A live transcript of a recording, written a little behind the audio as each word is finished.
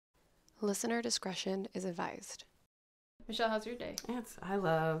Listener discretion is advised. Michelle, how's your day? I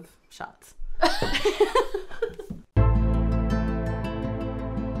love shots.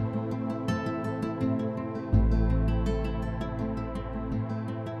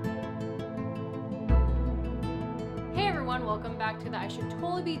 Hey everyone, welcome back to the I Should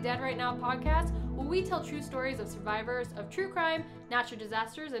Totally Be Dead Right Now podcast, where we tell true stories of survivors of true crime, natural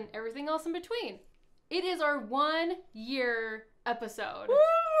disasters, and everything else in between. It is our 1 year episode. Woo!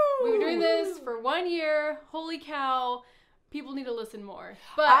 We were doing this for 1 year. Holy cow. People need to listen more.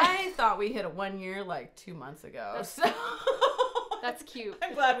 But I thought we hit a 1 year like 2 months ago. That's cute.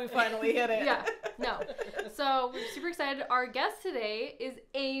 I'm glad we finally hit it. Yeah, no. So we're super excited. Our guest today is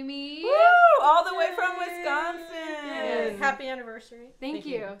Amy. Woo! All the way from Wisconsin. Yes. Happy anniversary. Thank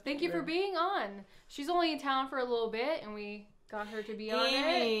you. Thank you for being on. She's only in town for a little bit, and we got her to be on it.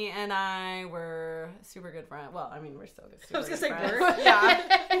 Amy and I were super good friends. Well, I mean, we're still super I was good gonna say friends. we're.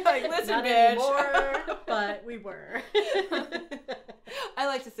 Yeah. Like, listen, Not bitch. anymore, but we were. I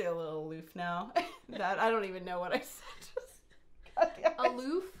like to say a little aloof now. That I don't even know what I said.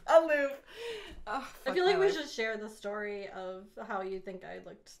 Aloof? Aloof. Oh, I feel like we should share the story of how you think I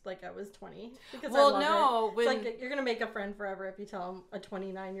looked like I was 20. Because Well, I love no, it. when- It's like you're going to make a friend forever if you tell a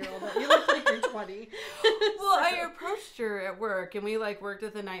 29-year-old that you look like you're 20. Well, I approached her at work, and we worked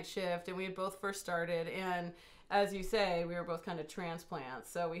at the night shift, and we had both first started, and as you say, we were both kind of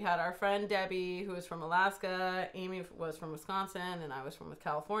transplants. So we had our friend Debbie, who was from Alaska, Amy was from Wisconsin, and I was from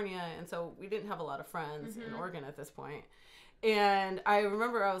California, and so we didn't have a lot of friends in Oregon at this point. And I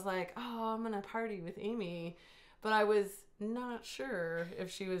remember I was like, oh, I'm going to party with Amy, but I was not sure if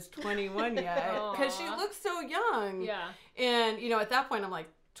she was 21 yet, because she looks so young. Yeah. And, at that point, I'm like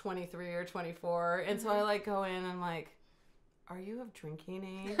 23 or 24, and so I go in and I'm like, are you of drinking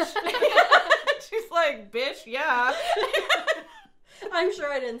age? She's like, bitch, yeah. I'm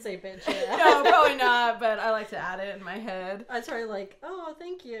sure I didn't say bitch yet. No, probably not, but I like to add it in my head. I was probably like, oh,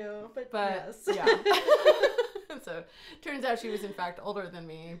 thank you. But yes. Yeah. So, turns out she was in fact older than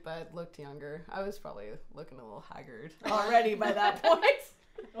me, but looked younger. I was probably looking a little haggard already by that point.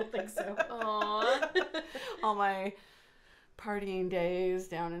 I don't think so. Aww. All my partying days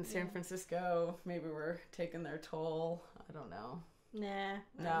down in San Francisco maybe were taking their toll. I don't know. Nah,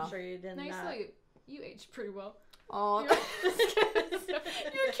 No. I'm sure you did Nice, not. you aged pretty well. Oh, you're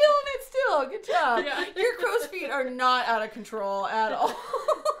killing it still. Good job. Yeah. Your crow's feet are not out of control at all.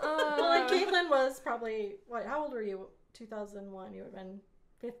 Well, like Caitlin was probably, how old were you? 2001. You would have been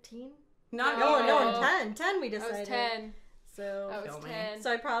 15? Not No, 10. 10 we I decided. was 10. So, I was Kill me. 10.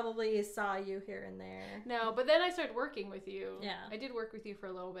 so I probably saw you here and there. No, but then I started working with you. Yeah. I did work with you for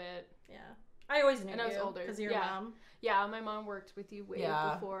a little bit. Yeah. I always knew And I was you older. because of your Yeah. mom. Yeah, my mom worked with you way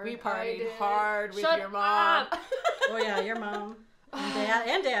before. We I partied did. hard with Shut your mom. up! Oh yeah, your mom.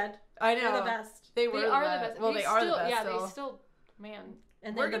 And dad. I know. They're the best. They They were are the best. Well, they are the best. Yeah, still. they still, man.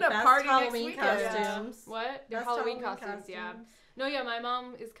 And We're then gonna the best party next Halloween weekend. costumes. What? Their Best Halloween costumes, yeah. costumes. No, yeah, my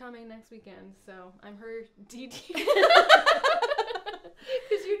mom is coming next weekend, so I'm her DD.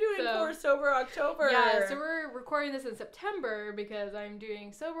 Because you're doing So- for Sober October. Yeah, so we're recording this in September because I'm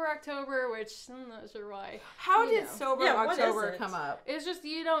doing Sober October, which I'm not sure why. How you did know. Sober Yeah, what is October it? come up? It's just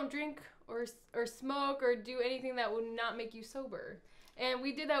you don't drink or smoke or do anything that would not make you sober. And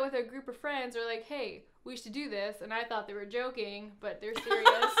we did that with a group of friends. We're like, hey, we should do this. And I thought they were joking, but they're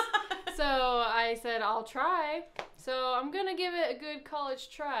serious. So I said, I'll try. So I'm going to give it a good college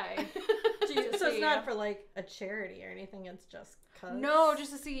try. So it's not for like a charity or anything. It's just cause. No,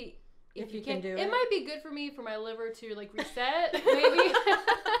 just to see If you can do It it. might be good for me for my liver to reset, maybe.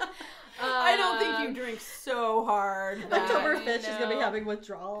 I don't think you drink so hard. that- Oktoberfest, she's gonna be No. having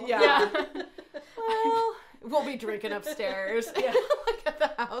withdrawal. Yeah. Well, we'll be drinking upstairs. Yeah. Like at the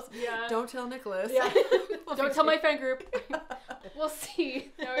house. Yeah. Don't tell Nicholas. Yeah. We'll Don't be tell my friend group. We'll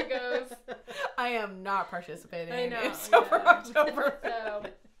see how it goes. I am not participating I know, in Sober yeah.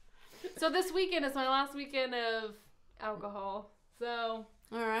 October. So this weekend is my last weekend of alcohol. So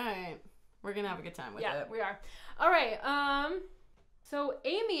All right. We're going to have a good time with yeah, it. we are. All right. So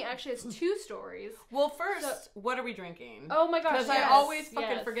Amy actually has 2 stories. Well, first, what are we drinking? Oh my gosh. Because I yes, always fucking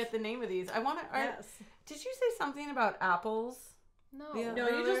yes. forget the name of these. I want to. Yes. Did you say something about apples? No. Yeah. No,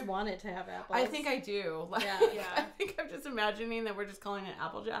 you just wanted to have apples. I think I do. Like, Yeah. Yeah. I think I'm just imagining that we're just calling it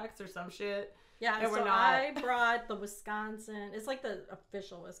Apple Jacks or some shit. Yeah, And so we're not. I brought the Wisconsin. It's like the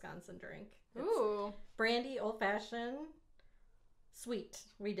official Wisconsin drink. It's Ooh. Brandy old fashioned sweet.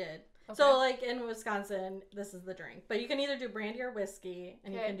 We did. Okay. So like in Wisconsin, this is the drink. But you can either do brandy or whiskey,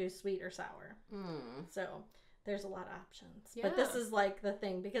 and you Okay. can do sweet or sour. Hmm. So there's a lot of options. But this Yeah. is like the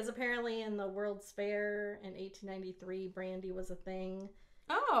thing because apparently in the World's Fair in 1893, brandy was a thing.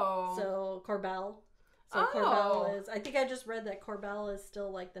 Oh. So Corbel. So Oh. Corbel is, I think I just read that Corbel is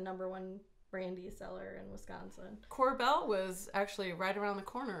still like the #1 brandy seller in Wisconsin. Corbel was actually right around the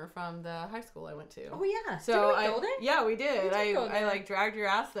corner from the high school I went to. Oh yeah. So Did we go there? Yeah, we did. We did go I there. like dragged your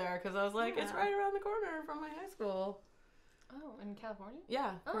ass there because I was like, it's Yeah. right around the corner from my high school. Oh, in California?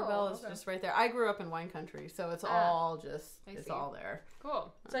 Yeah, Oh, Corbel is okay. just right there. I grew up in wine country, so it's I it's see. all there.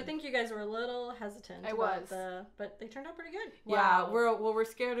 Cool. So I think you guys were a little hesitant. I about was. but they turned out pretty good. Yeah, Wow. we're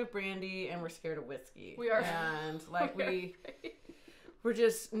scared of brandy and we're scared of whiskey. We are. And like we're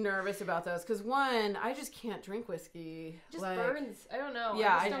just nervous about those because one, I just can't drink whiskey. Just like, burns. I don't know.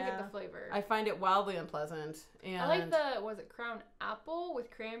 Yeah, I just don't I- get the flavor. I find it wildly unpleasant. And I like was it Crown Apple with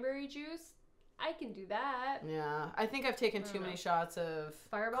cranberry juice? I can do that. yeah, I think I've taken I too don't many know. shots of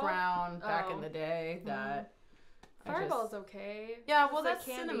Fireball? Crown back in Oh. the day that I Fireball's just- okay. Yeah, It's well, like that's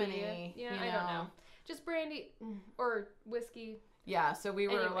candy. cinnamony, Yeah, you I don't know. know. Just brandy or whiskey. Yeah, so we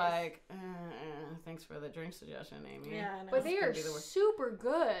were Anyways. like, thanks for the drink suggestion, Amy. Yeah, I know. But they gonna are be the worst. super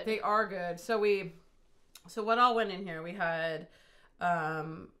good. They are good. So what all went in here? We had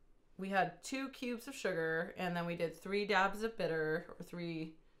 2 cubes of sugar, and then we did 3 dabs of bitter, or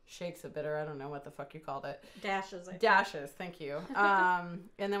 3 shakes of bitter. I don't know what the fuck you called it. Dashes, I think. Dashes, thank you. And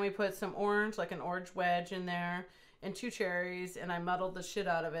then we put some orange, like an orange wedge in there, and 2 cherries, and I muddled the shit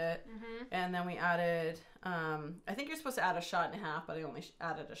out of it. Mm-hmm. And then we added, I think you're supposed to add a shot and a half, but I only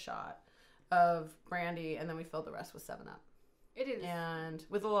added a shot of brandy, and then we filled the rest with 7-Up. It is. And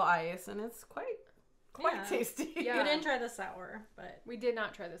with a little ice, and it's quite Yeah. tasty. Yeah. You didn't try the sour, but We did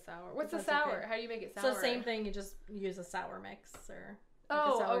not try the sour. What's the That's sour? okay. How do you make it sour? so same thing. You just use a sour mix or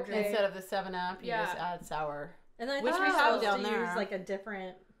Oh, sour okay. drink. Instead of the 7-Up, you Yeah. just add sour. And then I Which think we we're have supposed down to there. use like a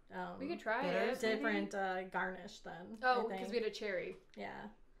different, We could try bitters, it. maybe? different garnish then. Oh, I because think. we had a cherry. Yeah.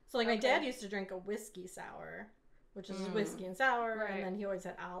 So like my Okay. dad used to drink a whiskey sour, which is Mm. whiskey and sour, Right. and then he always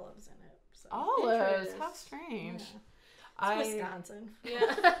had olives in it. So. Olives, Interest. how strange. Yeah. I Wisconsin. Yeah.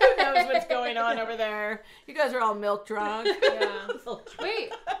 Who knows what's going on over there? You guys are all milk drunk. Yeah.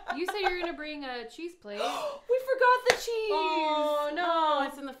 Wait, you said you're gonna bring a cheese plate. We forgot the cheese. Oh, no. Oh,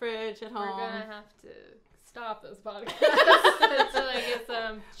 it's in the fridge at We're home. gonna have to stop this podcast until I get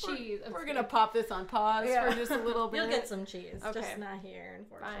some cheese. We're gonna pop this on pause Yeah. for just a little bit. You'll get some cheese, Okay. just not here,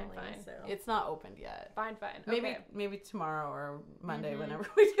 unfortunately. fine. So. It's not opened yet. Fine. Okay. Maybe tomorrow or Monday, Mhm. whenever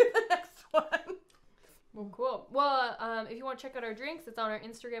we do the next one. Well, cool. Well, if you want to check out our drinks, it's on our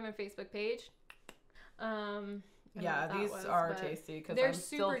Instagram and Facebook page. I don't know Yeah, what that these was, are but tasty because they're I'm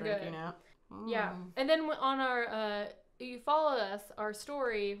still super drinking good. out. Yeah, and then on our, you follow us. Our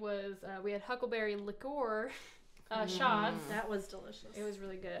story was we had huckleberry liqueur shots. That was delicious. It was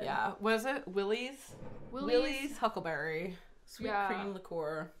really good. Yeah, was it Willie's? Willie's. Huckleberry sweet Yeah. cream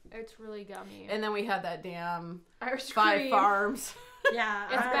liqueur, It's really gummy. and then we had that damn Irish 5 cream. Farms. Yeah,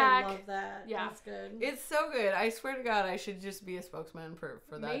 It's I back. love that. Yeah. That's good. It's so good. I swear to God, I should just be a spokesman for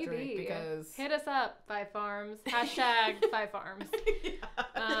that Maybe. drink because Hit us up, 5 Farms. Hashtag 5 Farms.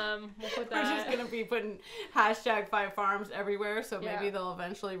 We'll put we're that. just gonna be putting hashtag 5 Farms everywhere, so maybe Yeah. they'll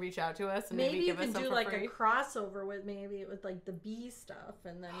eventually reach out to us and Maybe maybe you give us can some do for like free. a crossover with like the bee stuff,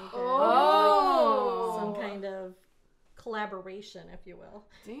 and then you can Oh. some kind of collaboration, if you will.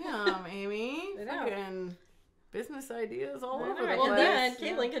 Damn, Amy, I know. fucking business ideas all over the and place. then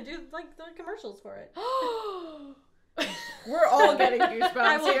Caitlin could do like the commercials for it. We're all getting I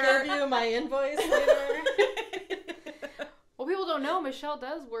goosebumps will here. give you my invoice later. Well, people don't know Michelle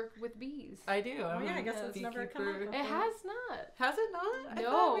does work with bees. I do. I'm yeah, I a guess it's never come beekeeper. up. It has not. Has it not? I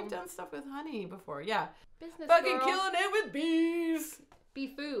No. thought we've done stuff with honey before. Yeah. Business Fucking girl. killing it with bees.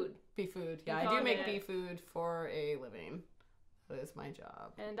 Bee food. Bee food. Yeah, You I do called make it. bee food for a living. That is my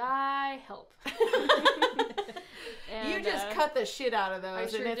job. And I help. You And, just cut the shit out of those,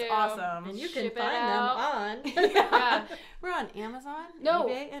 sure and it's do. awesome. And you can Ship it find out. them on. Yeah. We're on Amazon, No.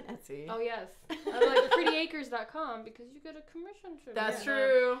 eBay, and Etsy. Oh, yes. I like prettyacres.com because you get a commission from That's it.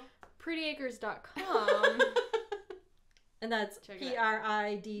 true. Prettyacres.com. And that's Check it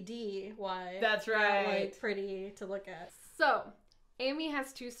PRIDDY. That's Not, right. like pretty to look at. So, Amy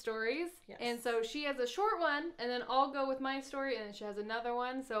has 2 stories, Yes. and so she has a short one, and then I'll go with my story, and then she has another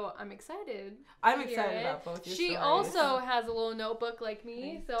one. So I'm excited. I'm to hear excited it. about both your She stories. also has a little notebook like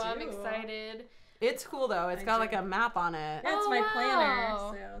me, I so I'm do. excited. It's cool though. It's I got do. like a map on it. That's Oh, my wow. planner.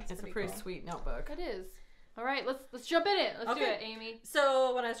 So It's a pretty cool. sweet notebook. It is. All right, let's jump in it. Let's do Okay. it, Amy.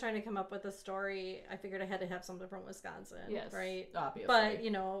 So when I was trying to come up with a story, I figured I had to have something from Wisconsin. Yes. Right. Obviously. But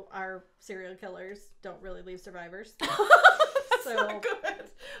you know, our serial killers don't really leave survivors. That's So, not good.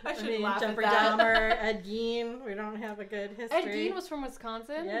 I should laugh at Jeffrey that. Dahmer, Ed Gein. We don't have a good history. Ed Gein was from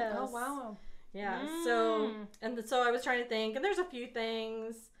Wisconsin? Yes. Oh, wow. Yeah. So so I was trying to think, and there's a few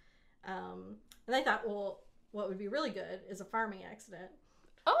things, and I thought, well, what would be really good is a farming accident.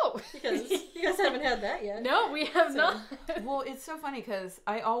 Oh, Because you guys haven't had that yet. no, we have not. Well, it's so funny because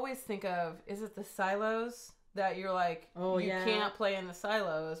I always think of, is it the silos that you're like, you can't play in the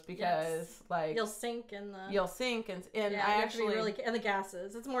silos because like you'll sink in the and yeah, I you have to be actually really, and the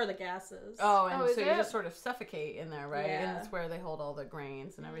gases. It's more the gases. oh, and is so you it? just sort of suffocate in there, right? Yeah. And it's where they hold all the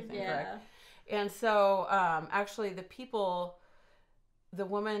grains and everything, yeah. correct? And so actually the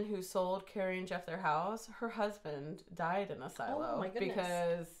woman who sold Carrie and Jeff their house, her husband died in a silo my goodness.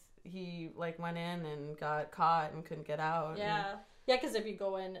 because he like went in and got caught and couldn't get out. Yeah. Yeah, because if you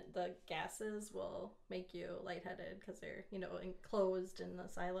go in, the gases will make you lightheaded because they're, enclosed in the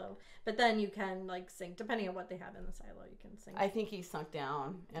silo. But then you can, like, sink. Depending on what they have in the silo, you can sink. I think he sunk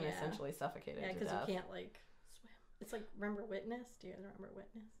down and essentially suffocated to because death. you can't, like, swim. It's like, remember Witness? Do you guys remember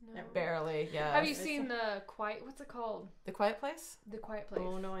Witness? No. Never. Barely, yeah. Have you seen what's it called? The Quiet Place? The Quiet Place.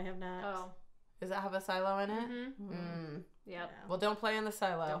 Oh, no, I have not. Oh. Does that have a silo in it? Mm-hmm. Yeah. Yep. Well, don't play in the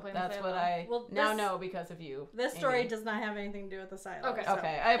silo. Don't play in the That's silo. what I Well, now know because of you. This story does not have anything to do with the silo. Okay. So.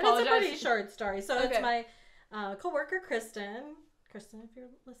 Okay, I And apologize. it's a pretty short story. So Okay. it's my coworker, Kristen. Kristen, if you're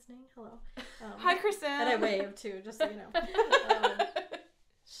listening, hello. Hi, Kristen. And I waved too, just so you know.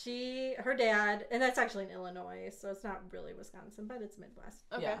 Her dad, and that's actually in Illinois, so it's not really Wisconsin, but it's Midwest.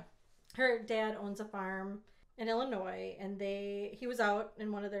 Okay. Yeah. Her dad owns a farm in Illinois, and he was out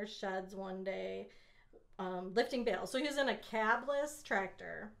in one of their sheds one day lifting bales. So he was in a cabless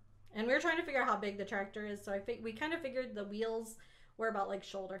tractor, and we were trying to figure out how big the tractor is. So we kind of figured the wheels were about like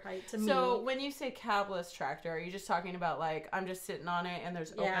shoulder height to me. So when you say cabless tractor, are you just talking about like I'm just sitting on it and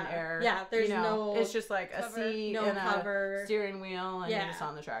there's open air? Yeah, there's no. It's just like cover, a seat no and cover. a steering wheel, and Yeah. you're just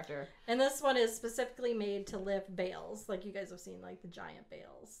on the tractor. And this one is specifically made to lift bales, like you guys have seen, like the giant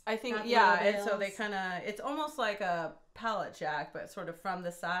bales. I think, Not yeah, little and so they bales. kind of, it's almost like a pallet jack, but sort of from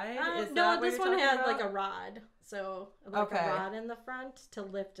the side. Is No, that what this you're one talking had about? like a rod. So like Okay. a rod in the front to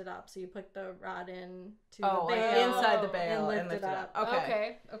lift it up. So you put the rod in to Oh, the like bale. inside the bale and and lift lift it it up.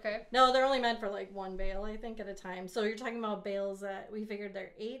 Okay. Okay. No, they're only meant for like one bale, I think, at a time. So you're talking about bales that we figured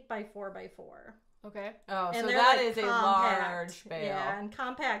they're 8 by 4 by 4. Okay. Oh, And so they're that like is a compact. large bale. Yeah, and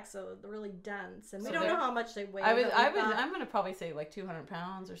compact, so they're really dense. And we So don't know they're- how much they weigh. I'm but going to probably say like 200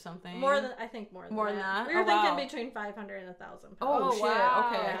 pounds or something. I think more than More that. than that? We were Oh, thinking wow. between 500 and 1,000 pounds. Oh, shit. wow.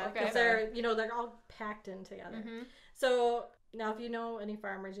 Okay. Yeah, Okay. because they're all packed in together. Mm-hmm. So now, if you know any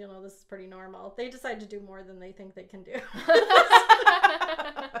farmers, you'll know this is pretty normal. They decide to do more than they think they can do.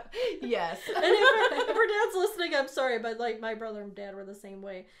 Yes. And if her dad's listening, I'm sorry, but like my brother and dad were the same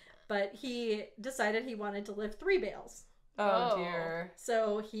way. But he decided he wanted to lift 3 bales. Oh, Oh. dear.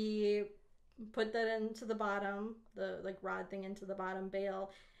 So he put that into the bottom, the like rod thing into the bottom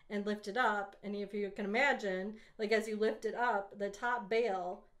bale, and lift it up. And if you can imagine, like as you lift it up, the top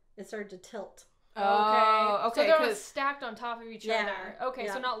bale, it started to tilt. Oh, okay. So they're all 'cause- stacked on top of each Yeah. other. Okay,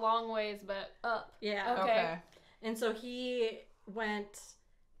 Yeah. so not long ways, but up. Yeah. Okay. okay. And so he went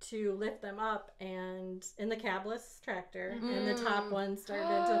to lift them up and in the cabless tractor, and the top one started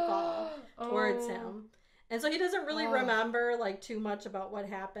to fall towards him. And so he doesn't really remember like too much about what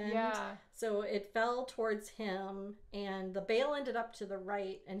happened. Yeah. So it fell towards him, and the bale ended up to the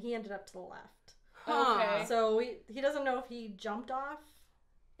right, and he ended up to the left. Okay. So he doesn't know if he jumped off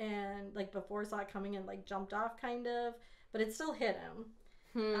and like before saw it coming and like jumped off kind of, but it still hit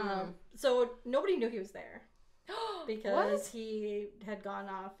him. So nobody knew he was there because he had gone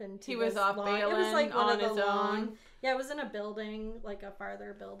off and He was off bailing It was like one on of the his long. own. Yeah, it was in a building, like a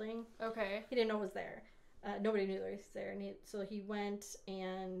farther building. Okay. He didn't know it was there. Nobody knew that he was there, and so he went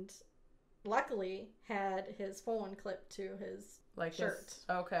and luckily had his phone clipped to his Like shirt. this-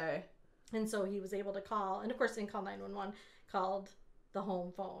 Okay. And so he was able to call, and of course didn't call 911, called the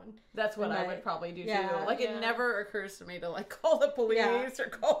home phone. That's what And I would probably do yeah, too. Like yeah. it never occurs to me to like call the police Yeah. or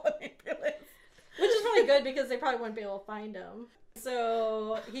call an ambulance. Which is really good because they probably wouldn't be able to find him.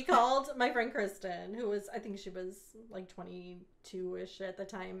 So he called my friend Kristen, who was, I think she was like 22-ish at the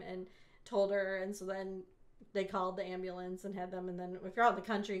time, and told her. And so then they called the ambulance and had them. And then if you're out in the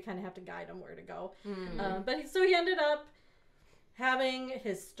country, you kind of have to guide them where to go. So he ended up having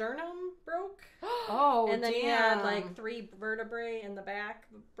his sternum broke. Oh, And then damn. he had like 3 vertebrae in the back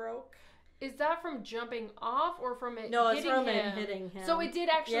broke. Is that from jumping off or from it No, it's hitting from him? it hitting him. So it did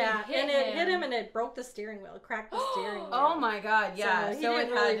actually Yeah, hit and him. it hit him and it broke the steering wheel, cracked the steering wheel. Oh my god, yeah. So he So, it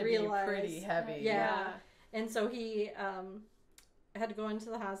didn't had really to realize- be pretty heavy. Yeah. And so he had to go into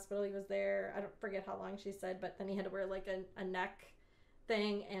the hospital. He was there, I don't forget how long she said, but then he had to wear like a neck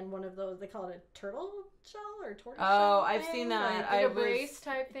thing and one of those, they call it a turtle shell or tortoise Oh, shell I've thing, seen that. Like a brace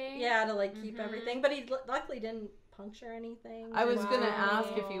type thing. Yeah, to like keep everything. But he luckily didn't puncture anything. I was gonna Wow.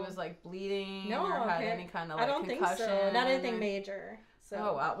 ask if he was like bleeding No, or had okay. any kind of I like don't concussion. think so. Not anything or- major. So.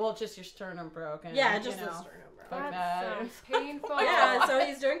 Oh wow. Well, just your sternum broken. Yeah, just you the know. sternum, bro. Fuck That that. sounds painful. Yeah, so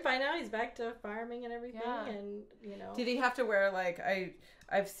he's doing fine now. He's back to farming and everything, Yeah. and you know. Did he have to wear like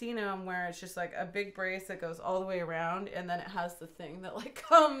I've seen him where it's just like a big brace that goes all the way around, and then it has the thing that like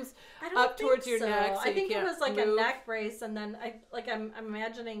comes I don't up think towards your so. neck. So I think you it can't was like move. a neck brace, and then I'm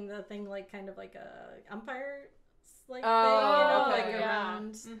imagining the thing like kind of like a umpire like Oh, thing, you know, okay. like Yeah.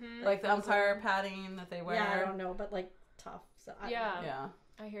 around. Mhm. like the goes umpire around. padding that they wear. Yeah, I don't know, but like tough. So I Yeah. don't know. Yeah.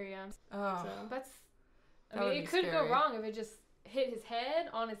 I hear you. Oh. So. That's. I That mean, would it be could scary. go wrong if it just hit his head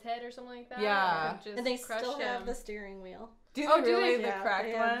on his head or something like that. Yeah. It could just And they crush still have him. the steering wheel. Do Oh, they do really they? the Yeah, cracked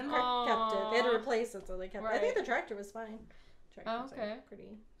they have one? kept it. They had to Aw. replace it, so they kept it. I think Right. the tractor was fine. Tractor's okay. like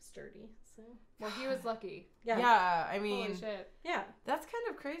pretty sturdy. So Well, he was lucky. Yeah. I mean, Holy shit. yeah. that's kind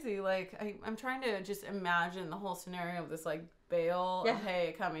of crazy. Like I'm trying to just imagine the whole scenario of this like bale Yeah. of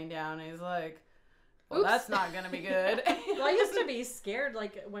hay coming down. And he's like, well, Oops. that's not gonna be good. Well, I used to be scared,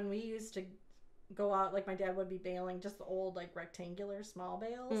 like when we used to go out, like my dad would be baling just the old like rectangular small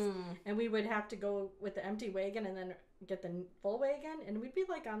bales, Mm. and we would have to go with the empty wagon and then get the full wagon, and we'd be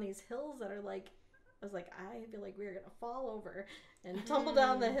like on these hills that are like, I was like, I feel like we were gonna fall over and tumble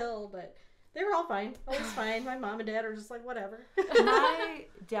down the hill, but they were all fine. Always fine. My mom and dad are just like, whatever. My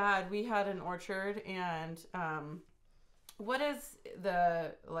dad, we had an orchard, and what is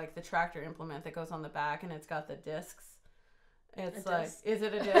the tractor implement that goes on the back and it's got the discs? It's A like, disc. is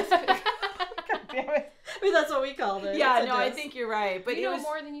it a disc? God damn it. I mean, that's what we called it. Yeah, It's a no, I disc. think you're right. But you it know was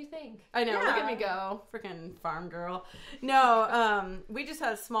more than you think. I know, look at Yeah. me go. Freaking farm girl. No, we just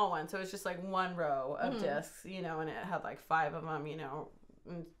had a small one, so it was just like one row of discs, you know, and it had like 5 of them, you know.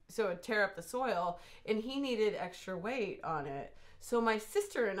 And so it would tear up the soil, and he needed extra weight on it. So my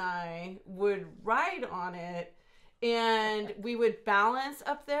sister and I would ride on it, and we would balance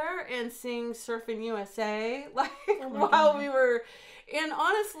up there and sing Surfing USA, like while we were. And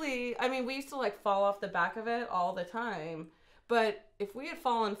honestly, I mean, we used to like fall off the back of it all the time. But if we had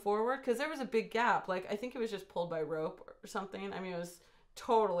fallen forward, because there was a big gap, like I think it was just pulled by rope or something. I mean, it was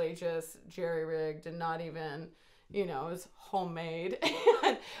totally just jerry rigged and not even, you know, it was homemade.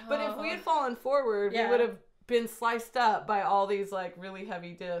 But if we had fallen forward, Yeah. we would have been sliced up by all these like really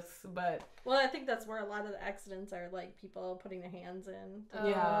heavy discs. But Well, I think that's where a lot of the accidents are, like people putting their hands in. to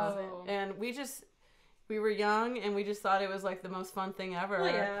yeah, balance it. and we were young and we just thought it was like the most fun thing ever.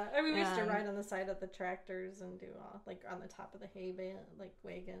 Well, yeah. I mean, we used to And- ride on the side of the tractors and do like on the top of the hay like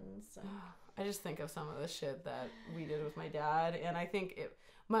wagons. So. I just think of some of the shit that we did with my dad, and I think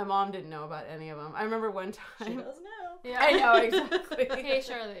my mom didn't know about any of them. I remember one She time. does know. Yeah. I know, exactly. Hey,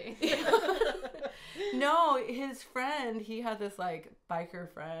 Charlie. No, his friend, he had this like biker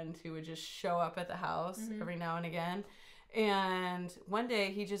friend who would just show up at the house every now and again. And one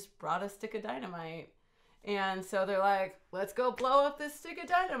day he just brought a stick of dynamite. And so they're like, let's go blow up this stick of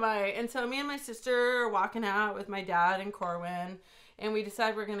dynamite. And so me and my sister are walking out with my dad and Corwin, and we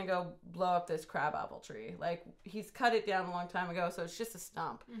decide we're going to go blow up this crabapple tree. Like, he's cut it down a long time ago, so it's just a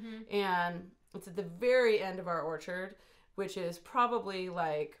stump. And it's at the very end of our orchard, which is probably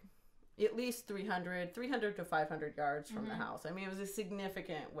like at least 300 to 500 yards from the house. I mean, it was a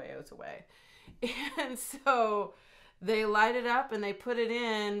significant ways away. And so they light it up and they put it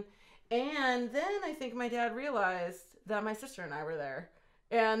in. And then I think my dad realized that my sister and I were there.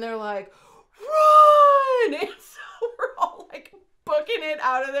 And they're like, run! And so we're all like booking it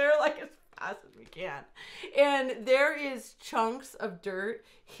out of there like as fast as we can. And there is chunks of dirt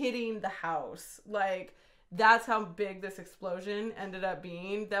hitting the house. Like, that's how big this explosion ended up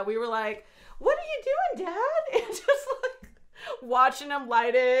being, that we were like, what are you doing, Dad? And just like watching them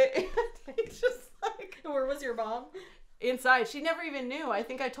light it. And it's just like, Where was your mom? inside. She never even knew. I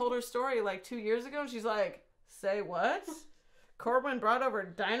think I told her story like 2 years ago. She's like, say what? Corbin brought over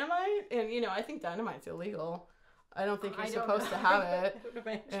dynamite? And, you know, I think dynamite's illegal. I don't think you're I don't supposed to know. have it. I would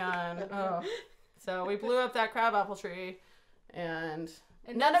imagine. And, so we blew up that crabapple tree, and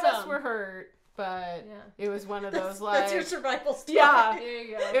And none then of us some. were hurt, but Yeah. it was one of those That's your like, survival story. yeah, There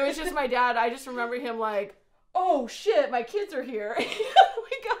you go. it was just my dad. I just remember him like, oh shit, my kids are here.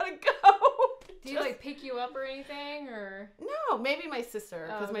 We gotta go. Do you like pick you up or anything, or? No, maybe my sister,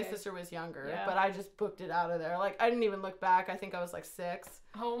 because Oh, my okay. sister was younger, Yeah. but I just booked it out of there. Like, I didn't even look back. I think I was like 6.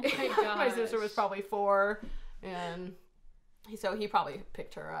 Oh my god. My sister was probably 4, and so he probably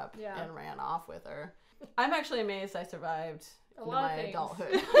picked her up Yeah. and ran off with her. I'm actually amazed I survived A into lot of my things.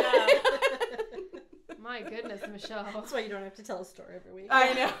 adulthood. Yeah. My goodness, Michelle. That's why you don't have to tell a story every week.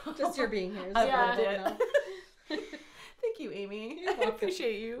 I know. Just your being here. Is I've Yeah. loved good it. enough. Thank you, Amy. You're I welcome.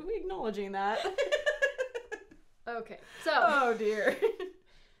 appreciate you acknowledging that. Okay, so Oh dear.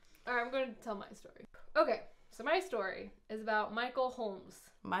 all right, I'm going to tell my story. Okay, so my story is about Michael Holmes.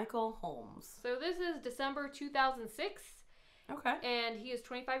 Michael Holmes. So this is December 2006, Okay. and he is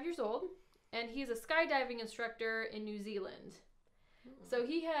 25 years old, and he's a skydiving instructor in New Zealand. So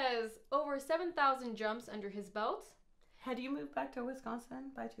he has over 7,000 jumps under his belt. Had you moved back to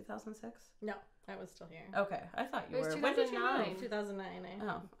Wisconsin by 2006? No, I was still here. Okay, I thought you It was were. When did you 2009. move? 2009.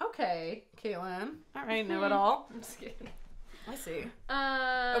 Oh, okay, Caitlin. All right, know it all. I'm just kidding. I see.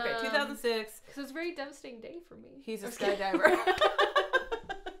 Okay, Okay, 2006. So it's a very devastating day for me. He's a I'm just kidding. skydiver.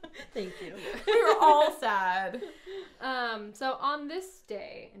 Thank you. We were all sad. So on this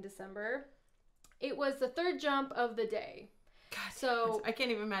day in December, it was the third jump of the day. God, So I can't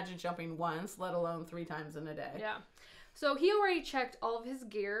even imagine jumping once, let alone 3 times in a day. yeah. So he already checked all of his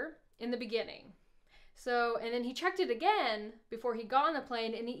gear in the beginning. So, and then he checked it again before he got on the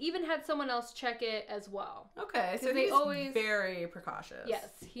plane, and he even had someone else check it as well. Okay, so 'Cause they he's always- very precautious. Yes,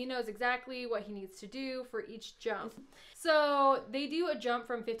 he knows exactly what he needs to do for each jump. So they do a jump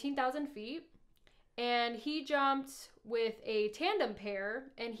from 15,000 feet, and he jumped with a tandem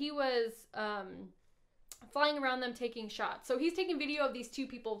pair, and he was flying around them taking shots. So he's taking video of these two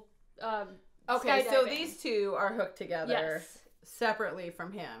people Okay, so skydiving. these two are hooked together Yes. separately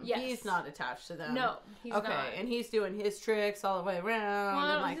from him. Yes. He's not attached to them. No, he's okay, not. and he's doing his tricks all the way around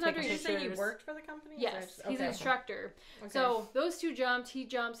Well, and like he's not taking doing- Did you say pictures. he worked for the company? Yes, he's an Okay. instructor. Okay. So those two jumped, he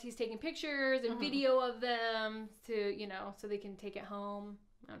jumps, he's taking pictures and video of them to, so they can take it home.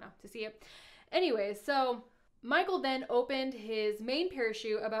 I don't know, to see it. Anyways, so Michael then opened his main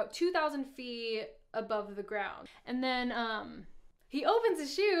parachute about 2,000 feet above the ground. And then he opens the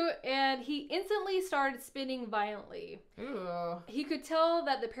chute and he instantly started spinning violently. Ooh. He could tell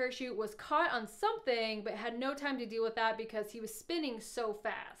that the parachute was caught on something, but had no time to deal with that because he was spinning so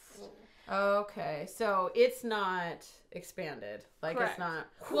fast. Okay, so it's not expanded. Like Correct. it's not.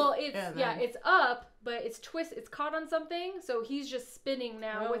 Well, it's and yeah, then- it's up, but it's it's caught on something, so he's just spinning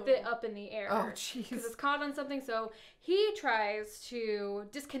now with it up in the air. Oh, Because jeez. it's caught on something, so he tries to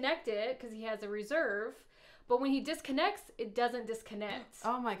disconnect it because he has a reserve, but when he disconnects, it doesn't disconnect.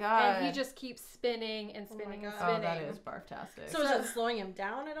 Oh my god. And he just keeps spinning and spinning and God. spinning. Oh, that is barftastic. So is it slowing him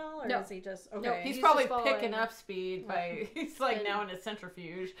down at all, or No. is he just okay? No, he's he's probably just picking following. up speed by he's like And- now in a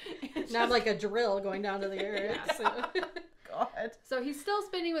centrifuge. It's Not just- like a drill going down to the earth. God. So he's still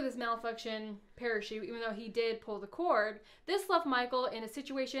spinning with his malfunction parachute, even though he did pull the cord. This left Michael in a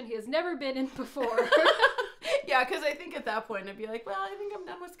situation he has never been in before. Yeah, because I think at that point I'd be like, well, I think I'm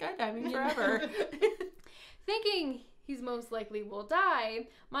done with skydiving forever. Thinking he's most likely will die,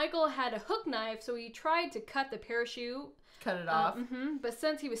 Michael had a hook knife, so he tried to cut the parachute. Cut it off. But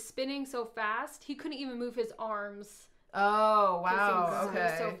since he was spinning so fast, he couldn't even move his arms. Oh, wow. it was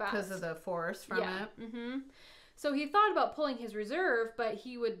Okay. so fast. Because of the force from it. So he thought about pulling his reserve, but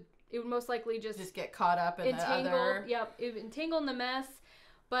it would most likely just Get caught up in the entangle. other. Yep, it would entangle in the mess.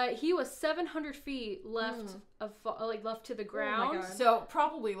 But he was 700 feet left left to the ground. God. So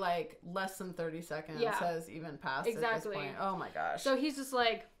probably like less than 30 seconds Yeah. has even passed Exactly. at this point. Oh my gosh. So he's just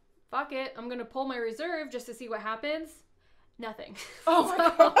like, fuck it, I'm gonna pull my reserve just to see what happens. Nothing. oh my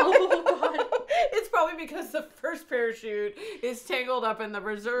So- god. Oh god. It's probably because the first parachute is tangled up in the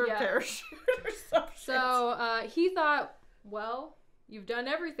reserve Yeah. parachute or some shit. So he thought, well, you've done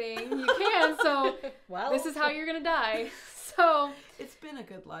everything you can, so Well, this is how you're gonna die. So It's been a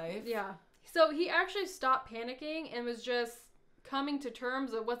good life. yeah. So he actually stopped panicking and was just coming to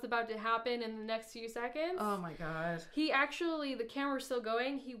terms of what's about to happen in the next few seconds. Oh my god. He actually, the camera was still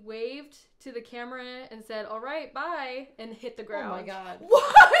going, he waved to the camera and said, all right, bye, and hit the Oh ground. my god.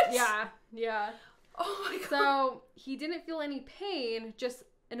 What? Yeah. Oh my god. So he didn't feel any pain, just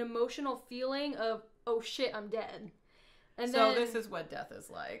an emotional feeling of, oh shit, I'm dead. And so then, this is what death is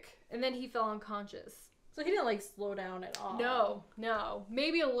like. and then he fell unconscious. So he didn't like slow down at all. No.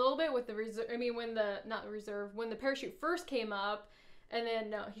 Maybe a little bit with the reserve. I mean, when the parachute first came up, and then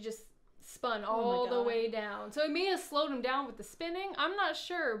no, he just spun all the God. way down. So it may have slowed him down with the spinning. I'm not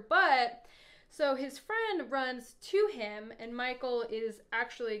sure, but so his friend runs to him, and Michael is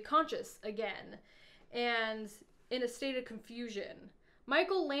actually conscious again, and in a state of confusion.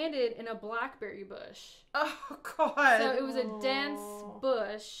 Michael landed in a blackberry bush. Oh god. So it was a dense Oh.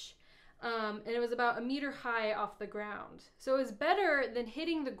 bush, and it was about 1 meter high off the ground. So it was better than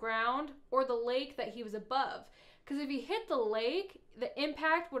hitting the ground or the lake that he was above. Because if he hit the lake, the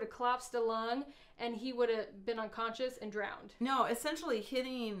impact would have collapsed a lung, and he would have been unconscious and drowned. No, essentially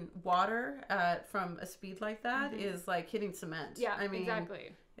hitting water from a speed like that is like hitting cement. Yeah, I mean,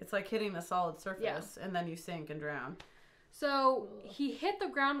 exactly. It's like hitting a solid surface, and then you sink and drown. So he hit the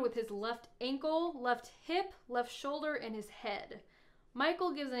ground with his left ankle, left hip, left shoulder, and his head.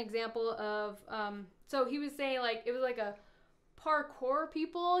 Michael gives an example of, so he was saying like it was like a parkour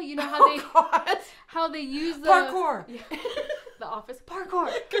people. You know how they use the Parkour. Yeah, the Office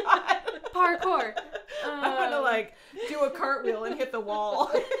parkour. God. Parkour. I'm gonna like do a cartwheel and hit the wall.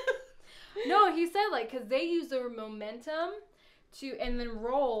 No, he said like because they use their momentum to and then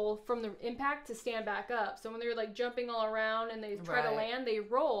roll from the impact to stand back up. So when they're like jumping all around and they try to land, they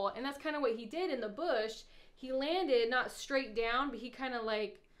roll, and that's kind of what he did in the bush. He landed not straight down, but he kind of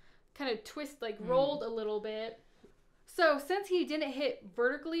rolled a little bit. So since he didn't hit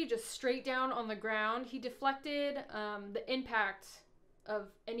vertically, just straight down on the ground, he deflected the impact of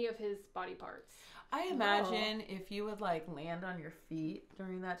any of his body parts. I imagine if you would like land on your feet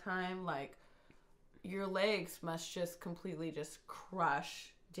during that time, like your legs must just completely just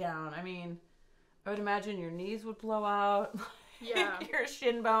crush down. I mean, I would imagine your knees would blow out. Yeah. Your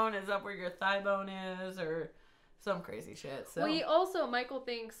shin bone is up where your thigh bone is, or some crazy shit. So Michael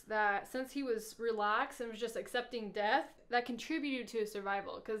thinks that since he was relaxed and was just accepting death, that contributed to his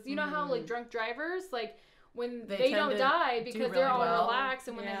survival. Because you know how like drunk drivers, like when they don't die because they're all relaxed,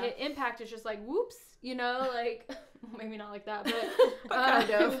 and when they hit impact, it's just like whoops, you know, like maybe not like that, but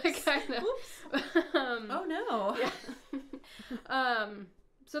kind of. Oh no. Yeah.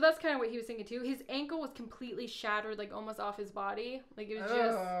 So that's kind of what he was thinking too. His ankle was completely shattered, like almost off his body. Like it was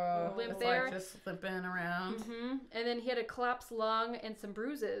just limp there. Like just limping around. And then he had a collapsed lung and some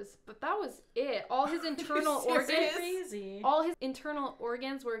bruises. But that was it. All his internal organs, all his internal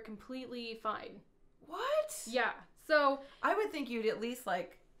organs were completely fine. What? Yeah. So I would think you'd at least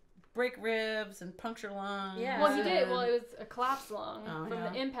like break ribs and puncture lungs. Yeah. Well, he did. Well, it was a collapsed lung from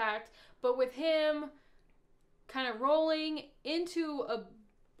the impact. But with him kind of rolling into a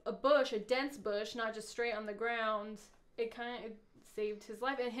bush, a dense bush, not just straight on the ground, it kind of saved his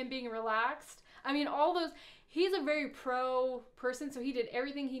life. And him being relaxed, I mean, all those, he's a very pro person, so he did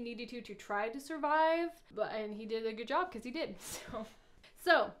everything he needed to try to survive, and he did a good job because he did.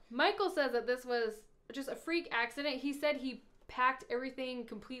 So Michael says that this was just a freak accident. He said he packed everything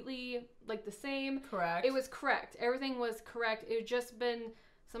completely like the same. Correct. It was correct. Everything was correct. It had just been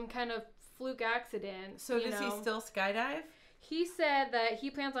some kind of fluke accident. So does he still skydive? He said that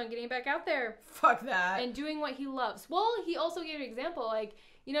he plans on getting back out there. Fuck that. And doing what he loves. Well, he also gave an example, like,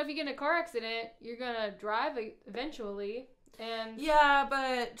 you know, if you get in a car accident, you're going to drive eventually. And yeah,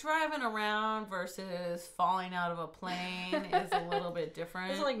 but driving around versus falling out of a plane is a little bit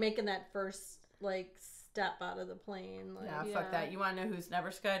different. It's like making that first, like, step out of the plane. Like, fuck that. You want to know who's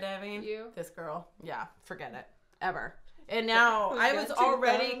never skydiving? You. This girl. Yeah, forget it. Ever. And now I was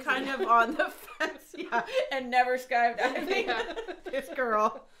already kind of on the fence, and never skydiving. This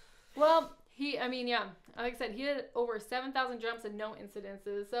girl. Well, like I said, he had over 7,000 jumps and no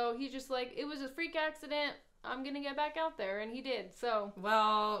incidences. So he's just like, it was a freak accident. I'm going to get back out there. And he did. So.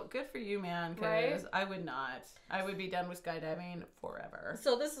 Well, good for you, man. Because I would not. I would be done with skydiving forever.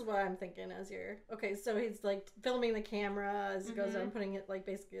 So this is what I'm thinking as you're. Okay, so he's like filming the camera as he goes on, putting it like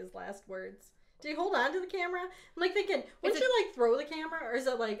basically his last words. Do you hold on to the camera? I'm like thinking, would you like throw the camera, or is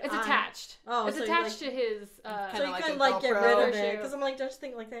it like it's attached? Oh, it's so attached to his. So you couldn't like get rid of it because I'm like, don't you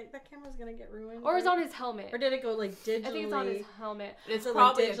think like that camera's gonna get ruined? Or it's on his helmet. Or did it go like digitally? I think it's on his helmet. It's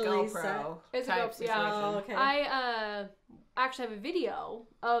probably a GoPro. It's a GoPro. Yeah. Oh, okay. I actually have a video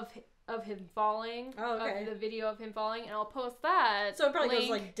of him falling. Oh, okay. Of the video of him falling, and I'll post that. So it probably goes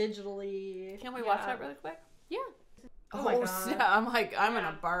like digitally. Can we watch that really quick? Yeah. Oh my God. Yeah, I'm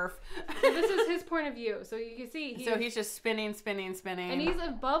gonna barf. So this is his point of view. So you can see. He's just spinning. And he's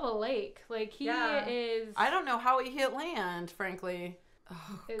above a lake. Like he is. I don't know how he hit land, frankly.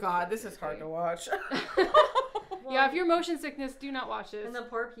 Oh God, this is hard to watch. Yeah, if you're motion sickness, do not watch this. And the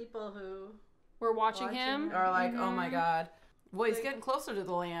poor people who were watching him are like, oh my God. Well, he's getting closer to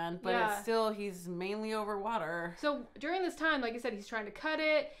the land, but it's still, he's mainly over water. So during this time, like I said, he's trying to cut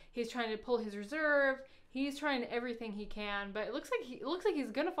it. He's trying to pull his reserve. He's trying everything he can, but it looks like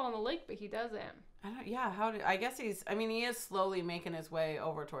he's gonna fall in the lake, but he doesn't. I guess he is slowly making his way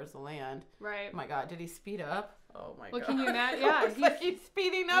over towards the land. Right. Oh my God, did he speed up? Oh my God. Well, can you imagine? Yeah. He's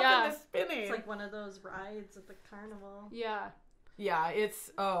speeding up and spinning. It's like one of those rides at the carnival. Yeah. Yeah, it's,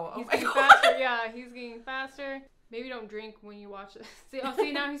 he's getting faster. Yeah, he's getting faster. Maybe don't drink when you watch it.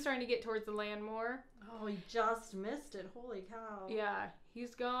 See, now he's starting to get towards the land more. Oh, he just missed it. Holy cow. Yeah.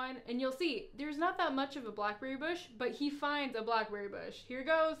 He's going, and you'll see, there's not that much of a blackberry bush, but he finds a blackberry bush. Here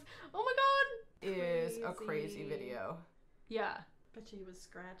goes. Oh my god! Is a crazy video. Yeah. But she was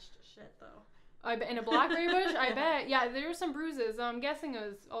scratched shit, though. I bet in a blackberry bush, I bet. Yeah, there's some bruises. I'm guessing it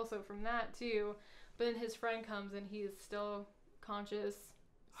was also from that, too. But then his friend comes, and he's still conscious.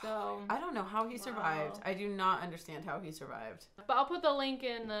 So I don't know how he survived. I do not understand how he survived. But I'll put the link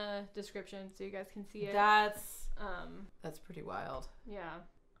in the description so you guys can see it. That's pretty wild. Yeah.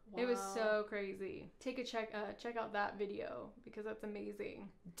 Wow. It was so crazy. Take a check out that video because that's amazing.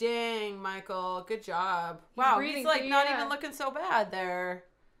 Dang, Michael, good job. He's Wow, breathing, he's like not yeah. even looking so bad there.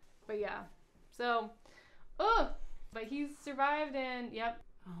 But yeah. So but he's survived and yep.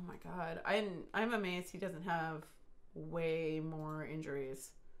 Oh my god. I'm amazed he doesn't have way more injuries.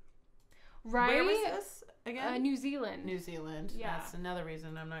 Right? Where was this again? New Zealand. New Zealand. Yeah. That's another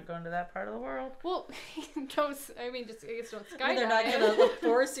reason I'm not going to that part of the world. Well, don't skydive. I mean, they're not going to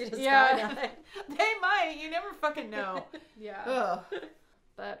force you to Yeah. skydive. They might. You never fucking know. Yeah. Ugh.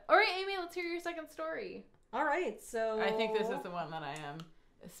 But all right, Amy, let's hear your second story. All right, so... I think this is the one that I am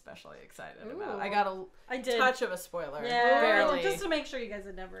especially excited about. Ooh. I got a touch of a spoiler. Yeah, barely. just to make sure you guys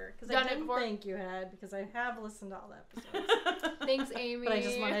had never... Because I Done it didn't before? think you had, because I have listened to all the episodes. Thanks, Amy. But I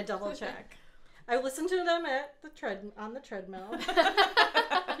just want to double check. I listened to them on the treadmill.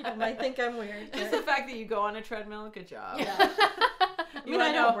 People might think I'm weird. Just But, the fact that you go on a treadmill, good job. yeah. I mean,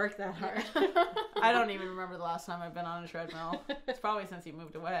 I don't work that hard. I don't even remember the last time I've been on a treadmill. It's probably since he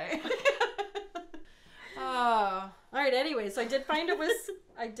moved away. Oh. All right. Anyway, so I did find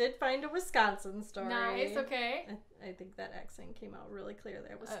a Wisconsin story. Nice. Okay. I think that accent came out really clear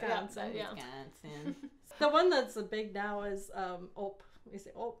there. Yeah, Wisconsin. yeah. Wisconsin. The one that's big now is Ope. We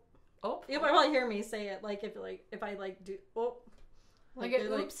say Ope. Oh. You probably hear me say it like if I do Ope. Like an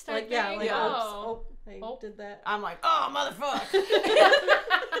oops type yeah, thing? like Oh. oops. I Ope. did that. I'm like, oh, motherfucker.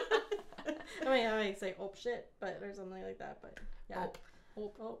 I might say Ope shit, or something like that. But yeah. Ope.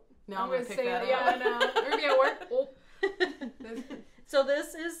 No, I'm I'm going gonna to pick say that that. Yeah, I up. know. We're gonna be at work. Oh. So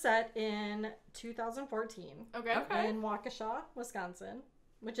this is set in 2014 Okay. in Waukesha, Wisconsin,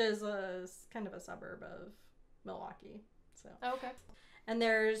 which is kind of a suburb of Milwaukee. So Okay. and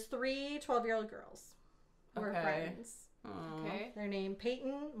there's 3 12-year-old girls who are Okay. friends. Aw. Okay. They're named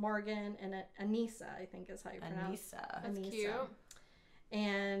Peyton, Morgan, and Anissa, I think is how you pronounce it. Anissa. That's Anissa. cute.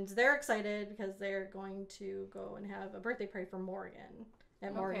 And they're excited because they're going to go and have a birthday party for Morgan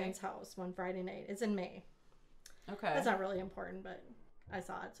at Okay. Morgan's house one Friday night. It's in May. Okay. That's not really important, but I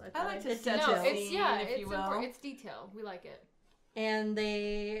saw it, so I thought like I'd to get set detail. No, the it's scene, yeah, if it's you will. important. It's detail. We like it. And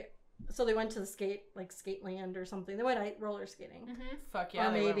they went to the skate land or something. They went roller skating. Mm-hmm. Fuck yeah,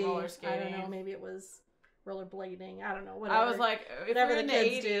 or they maybe went roller skating. I don't know, maybe it was rollerblading. I don't know. Whatever. I was like, if Whatever we're in the the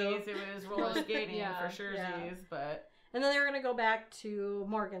kids 80s, do. it was roller skating Yeah. for sure, Yeah. but And then they were gonna go back to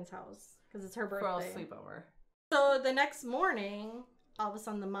Morgan's house because it's her for a birthday. sleepover. So the next morning, all of a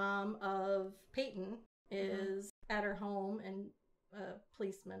sudden, the mom of Peyton is at her home, and a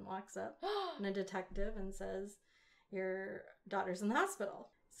policeman walks up, and a detective, and says, "Your daughter's in the hospital."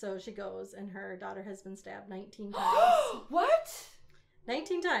 So she goes, and her daughter has been stabbed 19 times. What?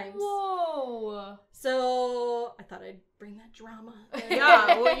 19 times. Whoa. So I thought I'd bring that drama.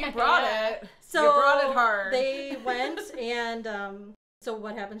 Yeah, well, you brought it. So you brought it hard. They went, and so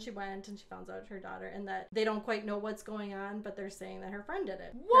what happened? She went and she found out her daughter, and that they don't quite know what's going on, but they're saying that her friend did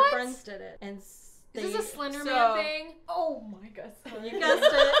it. What? Her friends did it, and Is this a Slender so- Man thing? Oh my god. you guessed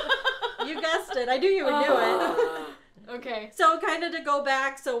it. You guessed it. I knew you would do it. Okay. So kind of to go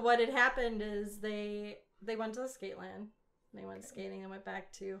back. So what had happened is they went to the skate land. They went skating and went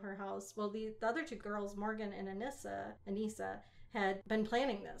back to her house. Well, the other 2 girls, Morgan and Anissa, had been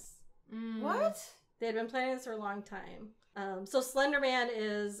planning this. What? They had been planning this for a long time. So Slender Man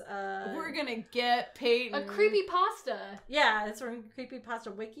is We're gonna get Peyton. A creepy pasta. yeah, it's from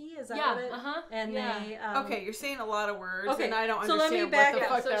Creepypasta Wiki. Is that Yeah. what it? Uh-huh. And Yeah. they Okay, you're saying a lot of words, Okay, and I don't so let me understand back what the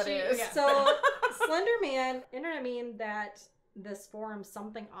up. fuck So that she- is. yeah. So Slender Man, internet meme that this forum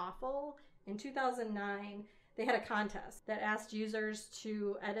Something Awful in 2009, they had a contest that asked users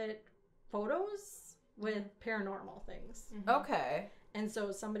to edit photos with paranormal things. Okay. And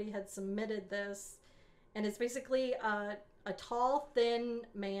so somebody had submitted this, and it's basically a tall, thin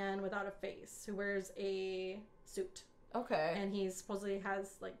man without a face who wears a suit. Okay. And he supposedly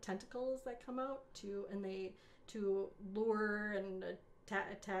has like tentacles that come out to lure and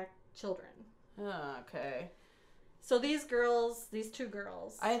attack children. Okay. So these 2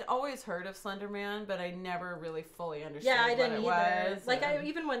 girls. I had always heard of Slender Man, but I never really fully understood yeah, I didn't what either. it was. Like and-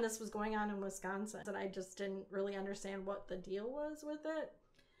 even when this was going on in Wisconsin, and I just didn't really understand what the deal was with it.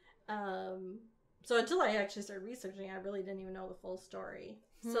 So until I actually started researching, I really didn't even know the full story.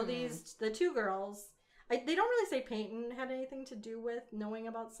 So the two girls, they don't really say Peyton had anything to do with knowing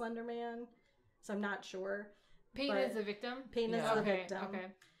about Slender Man, so I'm not sure. Peyton is the victim? Peyton is the victim.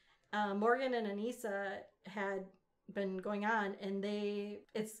 Okay. Morgan and Anissa had been going on, and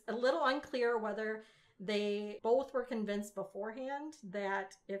it's a little unclear whether they both were convinced beforehand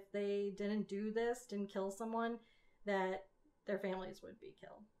that if they didn't kill someone, that their families would be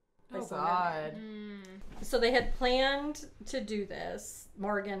killed. Oh, God. So they had planned to do this,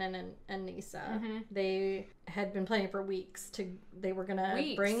 Morgan and Anissa. Mm-hmm. They had been planning for weeks. They were going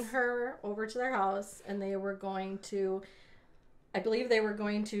to bring her over to their house, and they were going to, I believe they were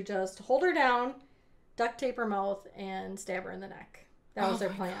going to just hold her down, duct tape her mouth, and stab her in the neck. That was their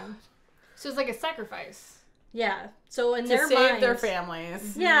plan. God. So it's like a sacrifice. Yeah. So in their minds, to save their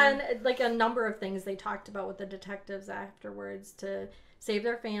families. Yeah, and like a number of things they talked about with the detectives afterwards to save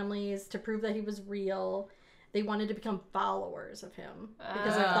their families, to prove that he was real. They wanted to become followers of him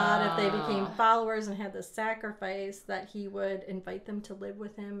because I thought if they became followers and had the sacrifice, that he would invite them to live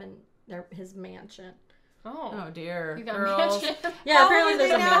with him in his mansion. Oh dear. You got girls. Yeah, how apparently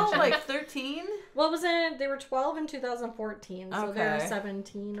there's a mansion. Like 13? Well, they were 12 in 2014, so they were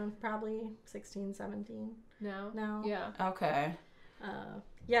 17, probably 16, 17. No. Yeah. Okay.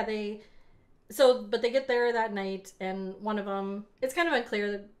 Yeah, but they get there that night, and one of them, it's kind of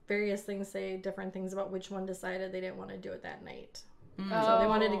unclear, that various things say different things about which one decided they didn't want to do it that night. So they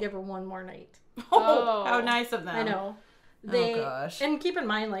wanted to give her one more night. Oh, how nice of them. I know. Oh, gosh. And keep in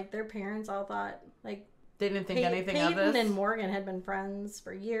mind, like, their parents all thought, like, they didn't think anything of this. Peyton and Morgan had been friends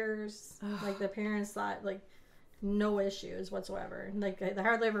for years. Like, the parents thought, like, no issues whatsoever. Like, they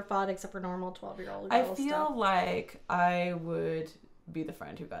hardly ever fought except for normal 12-year-old girl I feel like I would be the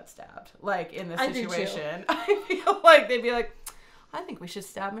friend who got stabbed. Like, in this situation. I feel like they'd be like, I think we should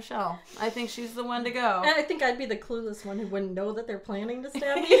stab Michelle. I think she's the one to go. And I think I'd be the clueless one who wouldn't know that they're planning to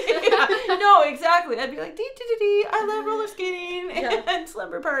stab me. Yeah. No, exactly. I'd be like, dee, I love roller skating and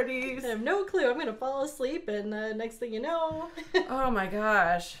slumber parties. I have no clue. I'm going to fall asleep, and next thing you know. Oh my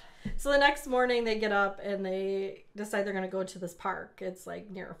gosh. So the next morning they get up and they decide they're going to go to this park. It's like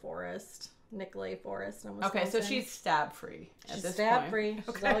near a forest. Nicolay Forest in Wisconsin. Okay, so she's stab free at this point. She's stab free.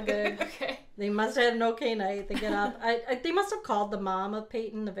 She's all good. Okay. They must have had an okay night. They get up. They must have called the mom of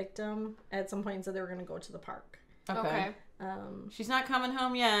Peyton, the victim, at some point and said they were going to go to the park. Okay. She's not coming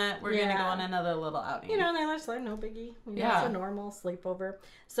home yet. We're going to go on another little outing. You know, and they're just like, no biggie. It's a normal sleepover.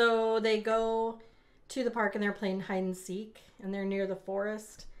 So they go to the park and they're playing hide and seek, and they're near the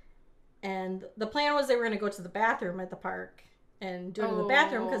forest. And the plan was they were going to go to the bathroom at the park and do it in the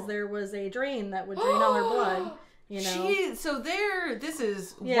bathroom because there was a drain that would drain all her blood. You know. This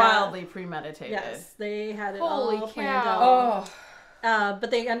is wildly premeditated. Yes, they had it Holy all cow. planned out. But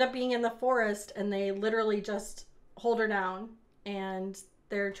they end up being in the forest, and they literally just hold her down, and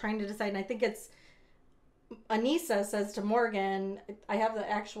they're trying to decide. And I think it's Anissa says to Morgan, I have the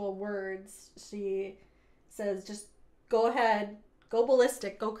actual words. She says, just go ahead, go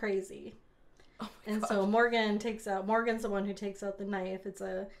ballistic, go crazy. And so Morgan's the one who takes out the knife. It's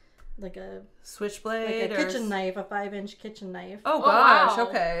a switchblade, like a kitchen knife, a 5-inch kitchen knife. Oh gosh, wow.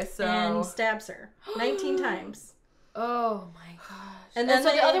 Okay, so and stabs her 19 times. Oh my gosh! And then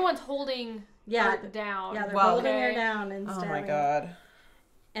so the other one's holding her down. Yeah, they're holding her down and stabbing. Oh my god!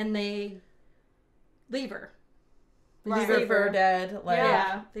 And they leave her. Leave her for dead.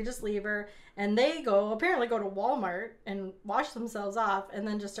 They just leave her, and they apparently go to Walmart and wash themselves off, and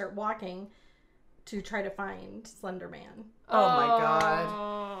then just start walking to try to find Slender Man. Oh my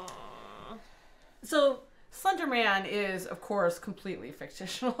god. So Slender Man is, of course, completely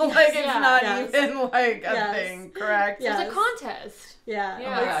fictional. Like, it's not even like a thing, correct? It's a contest. Yeah. Oh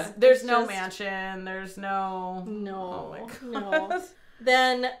my god. There's no mansion. There's no. No. Oh my god. No.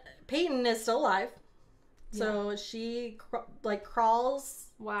 Then Peyton is still alive. So she crawls.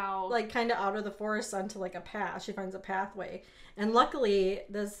 Wow. Like kind of out of the forest onto like a path. She finds a pathway. And luckily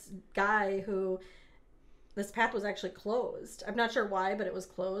this path was actually closed. I'm not sure why, but it was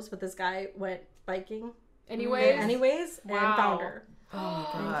closed. But this guy went biking. Anyways, and found her. Oh my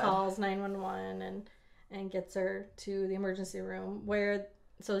god. And calls 911 and gets her to the emergency room where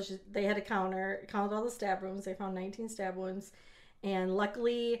they had to count all the stab wounds. They found 19 stab wounds, and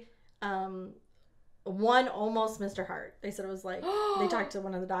luckily, one almost missed her heart. They said it was like they talked to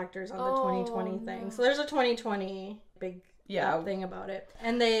one of the doctors on the 2020 thing. So there's a 2020 big thing about it,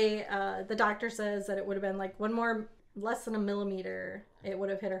 and the doctor says that it would have been like less than a millimeter. It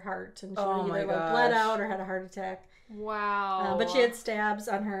would have hit her heart, and she would have either bled out or had a heart attack. Wow. But she had stabs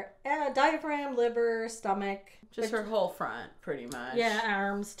on her diaphragm, liver, stomach. Just her whole front, pretty much. Yeah,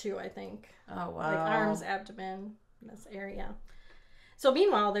 arms too, I think. Oh, wow. Like arms, abdomen, this area. So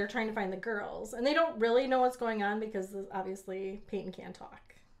meanwhile, they're trying to find the girls. And they don't really know what's going on because obviously Peyton can't talk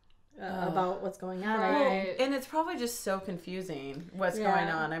about what's going on. Right. And it's probably just so confusing what's Yeah. going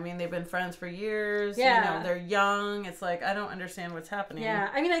on. I mean, they've been friends for years. Yeah. You know, they're young. It's like, I don't understand what's happening. Yeah,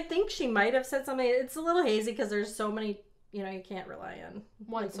 I mean, I think she might have said something. It's a little hazy because there's so many, you can't rely on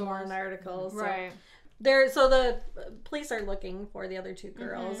One like, source. one articles. Right. So the police are looking for the other two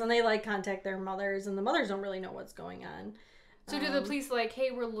girls, and they like contact their mothers, and the mothers don't really know what's going on. So do the police like,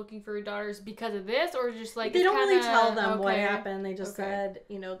 hey, we're looking for your daughters because of this, or just like They it's don't really kinda- tell them what okay. happened. They just Okay. said,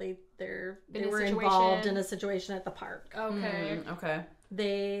 they In a were situation. involved in a situation at the park. Okay. Okay.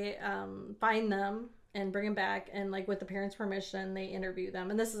 They find them and bring them back, and like with the parents' permission, they interview them.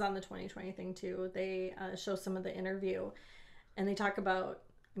 And this is on the 2020 thing too. They show some of the interview, and they talk about.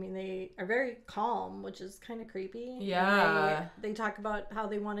 I mean, they are very calm, which is kind of creepy. Yeah. And they talk about how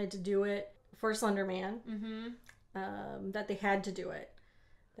they wanted to do it for Slender Man. Mm-hmm. That they had to do it.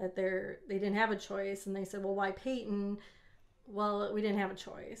 That they didn't have a choice, and they said, "Well, why Peyton?" Well, we didn't have a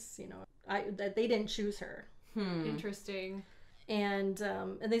choice, that they didn't choose her, Interesting. and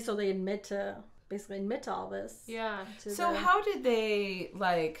they admit to all this. Yeah. So how did they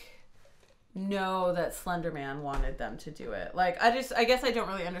know that Slender Man wanted them to do it? Like, I guess I don't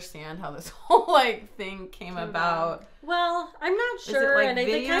really understand how this whole thing came about. Well, I'm not Is it, sure, like, and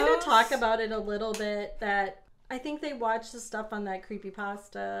they kind videos? of talk about it a little bit. That I think they watched the stuff on that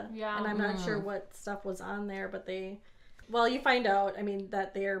creepypasta, Yeah. and I'm not sure what stuff was on there, but you find out. I mean,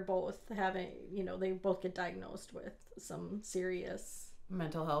 that they're both having, they both get diagnosed with some serious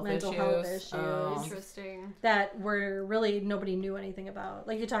Mental health issues. Oh. Interesting. That were really nobody knew anything about.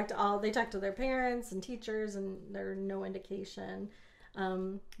 Like they talked to their parents and teachers, and there's no indication.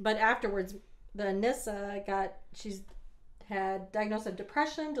 But afterwards, the Nissa she's had diagnosed with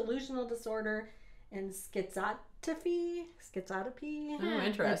depression, delusional disorder, and schizotopy. Oh,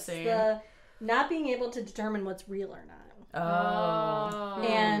 interesting. It's the not being able to determine what's real or not. Oh.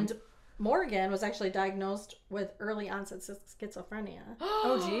 And Morgan was actually diagnosed with early onset schizophrenia.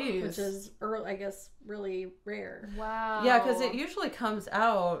 Oh, geez. Which is, I guess, really rare. Wow. Yeah, because it usually comes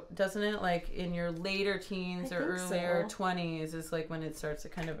out, doesn't it? Like in your later teens I or think earlier so. 20s is like when it starts to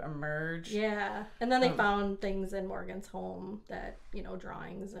kind of emerge. Yeah. And then they found things in Morgan's home that,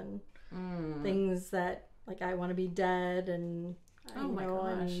 drawings and things that, like, I want to be dead and, my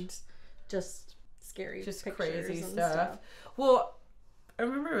gosh. and just scary Just pictures crazy and stuff. Well, I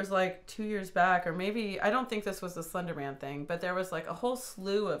remember it was like 2 years back, or maybe, I don't think this was the Slender Man thing, but there was like a whole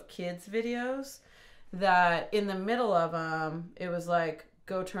slew of kids videos that in the middle of them, it was like,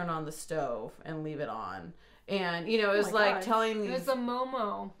 go turn on the stove and leave it on. And, it was my like gosh. telling It these... was a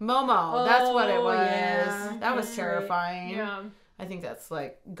Momo. Momo, that's what it Oh, was. yeah. That was That's right. terrifying. Yeah. I think that's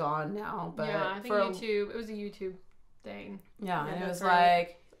like gone now, but Yeah, I think YouTube. It was a YouTube thing. Yeah, Yeah, and it that's was right.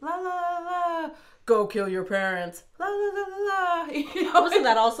 like la la la la, go kill your parents, la la la la la. Wasn't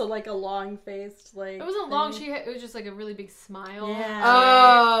that also like a long faced like? It wasn't long. It was just like a really big smile. Yeah.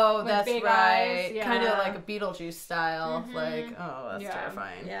 Oh, With that's big right. eyes, yeah. Kind of like a Beetlejuice style. Mhm. Like, oh, that's Yeah.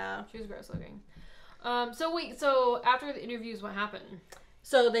 terrifying. Yeah. She was gross looking. So after the interviews, what happened?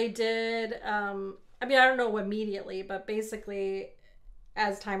 So they did. I don't know immediately, but basically,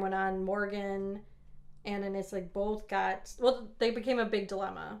 as time went on, Morgan and Anissa both they became a big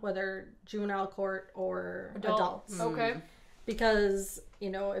dilemma, whether juvenile court or adults. Okay. Because,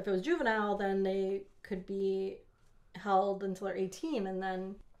 if it was juvenile, then they could be held until they're 18 and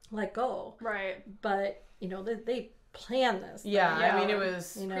then let go. Right. But, they planned this. Yeah, Yeah. I mean, it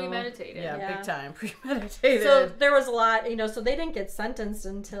was Premeditated. yeah, Yeah. big time premeditated. So there was a lot, so they didn't get sentenced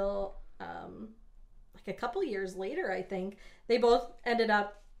until like a couple years later, I think. They both ended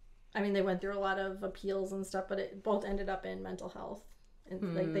up, they went through a lot of appeals and stuff, but it both ended up in mental health.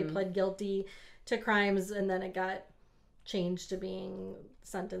 And like they pled guilty to crimes, and then it got changed to being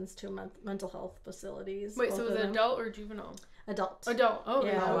sentenced to mental health facilities. Wait, both so was of it them. adult or juvenile? Adult. Adult. Oh,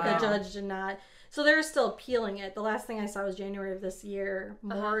 Yeah, Oh, the wow. judge did not. So they're still appealing it. The last thing I saw was January of this year.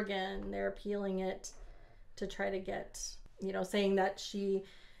 Morgan, they're appealing it to try to get, saying that she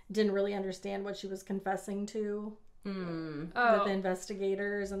didn't really understand what she was confessing to with the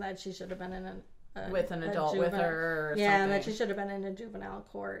investigators, and that she should have been in with an adult with her or Yeah, and that something. she should have been in a juvenile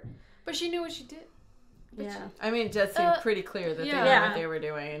court. But she knew what she did. Yeah. I mean, it does seem pretty clear that they knew Yeah. what they were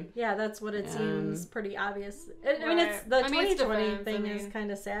doing. Yeah, that's what it seems pretty obvious. I mean, Right. it's the I mean, it's 2020 defense, thing I is mean.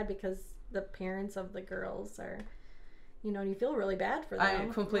 kind of sad because the parents of the girls are, you feel really bad for them.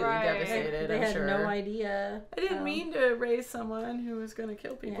 I'm completely Right. devastated. They I'm had sure. no idea. I didn't mean to raise someone who was going to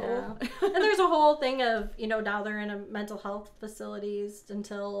kill people. Yeah. And there's a whole thing of, now they're in a mental health facilities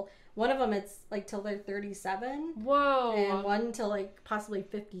until one of them, it's like till they're 37. Whoa. And one till like possibly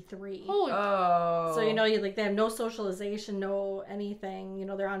 53. Holy. Oh. So, they have no socialization, no anything.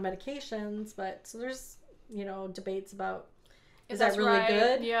 They're on medications, but so there's, debates about is that That's really right.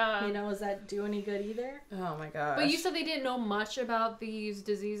 good? Yeah. Does that do any good either? Oh my gosh. But you said they didn't know much about these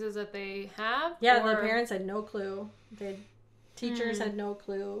diseases that they have? Yeah, or... the parents had no clue. Teachers had no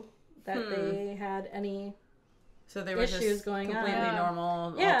clue that they had any So they were issues just going completely on.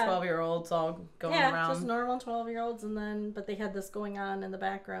 normal, Yeah. all 12-year-olds all going yeah, around. just normal 12-year-olds, but they had this going on in the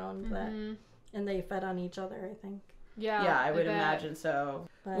background and they fed on each other, I think. Yeah, I would bet. imagine so.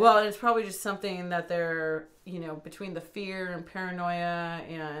 But, Well, it's probably just something that they're, between the fear and paranoia,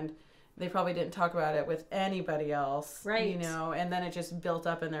 and they probably didn't talk about it with anybody else. Right. And then it just built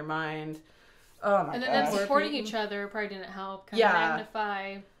up in their mind. Oh my And then gosh. them supporting each other probably didn't help kind of Yeah.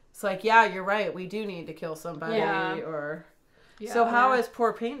 magnify. It's like, yeah, you're right. We do need to kill somebody. Yeah. Or Yeah. So how is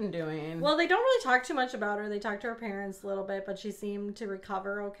poor Peyton doing? well, they don't really talk too much about her. They talked to her parents a little bit, but she seemed to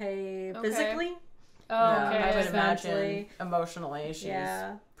recover okay physically. Oh, Yeah, okay. I would imagine Essentially. emotionally she's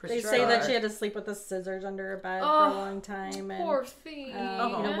pretty They say that scarred. she had to sleep with the scissors under her bed for Oh, a long time. And, Poor thing.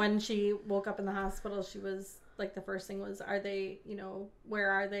 when she woke up in the hospital, she was like, the first thing was, are they, where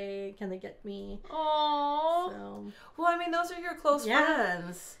are they? Can they get me? Aww. So, Well, I mean, those are your close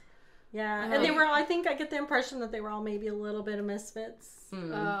friends. yeah. Oh. And they were all, I think I get the impression that they were all maybe a little bit of misfits.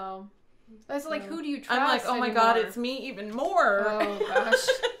 Oh. That's like, who do you trust I'm like, oh my anymore? god, it's me even more. Oh, gosh.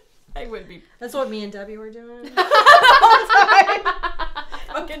 I would be. That's what me and Debbie were doing.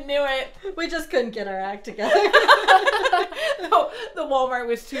 Fucking knew it. We just couldn't get our act together. No, the Walmart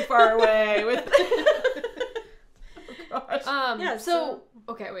was too far away. Oh gosh. Yeah, So,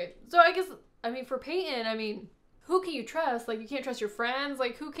 okay, wait. So I guess, for Peyton, who can you trust? Like, you can't trust your friends.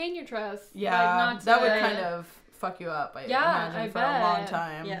 Like, who can you trust? Yeah, Like, not that would to- kind of fuck you up. I Yeah, imagine I for a long bet.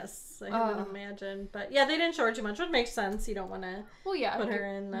 time. Yes, I would imagine. But yeah, they didn't show her too much, which makes sense. You don't want to Well, yeah. put her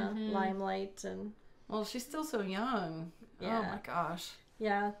in the limelight. And Well, she's still so young. Yeah. Oh my gosh.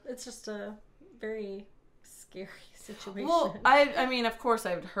 yeah, it's just a very scary situation. Well, I mean, of course,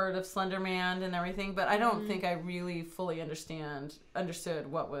 I've heard of Slender Man and everything, but I don't think I really fully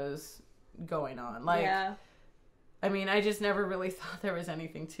understood what was going on. Like, yeah. I mean, I just never really thought there was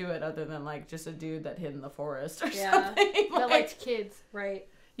anything to it other than like just a dude that hid in the forest or Yeah. something. That liked kids. Right.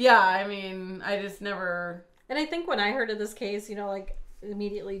 Yeah, I mean, I just never. And I think when I heard of this case,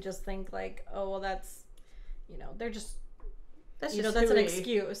 immediately just think like, oh, well, that's, they're just, That's that's just an hooey.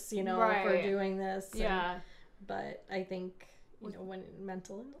 excuse, for Right. doing this. And- Yeah. but I think, when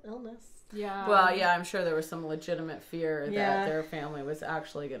mental illness. Yeah. Well, yeah, I'm sure there was some legitimate fear Yeah. that their family was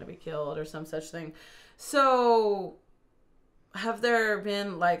actually going to be killed or some such thing. So, have there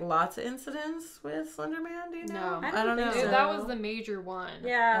been like lots of incidents with Slender Man? Do you know? No. I don't think know. so. That was the major one.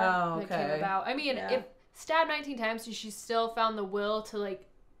 Yeah. Oh, That came okay. about. Yeah. If stabbed 19 times and she still found the will to like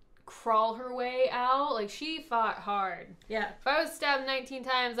crawl her way out, like she fought hard. Yeah. If I was stabbed 19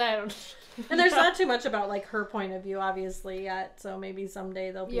 times, I don't. And there's not too much about like her point of view, obviously, yet. So maybe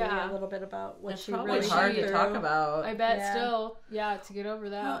someday there'll be Yeah. a little bit about what It's she probably really hard went to through. talk about. I bet Yeah. still, to get over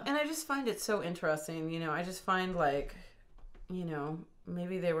that. Well, and I just find it so interesting. I just find like,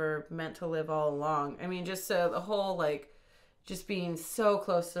 maybe they were meant to live all along. I mean, just the whole like, just being so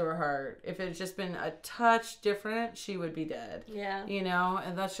close to her heart. If it had just been a touch different, she would be dead. Yeah.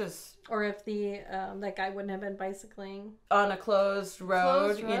 And that's just Or if that guy wouldn't have been bicycling. on a closed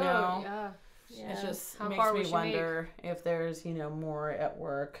road, Closed road, Yeah. Yeah. It just How makes far me would she wonder if there's, more at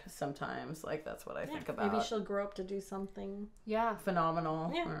work sometimes. Like, that's what I think about. Maybe she'll grow up to do something. Yeah.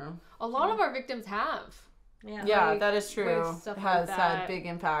 Phenomenal. Yeah. or- A lot of our victims have. Yeah. Yeah, Like, that is true. with stuff like Has had that. big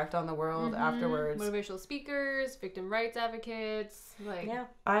impact on the world afterwards. Motivational speakers, victim rights advocates. Like, Yeah.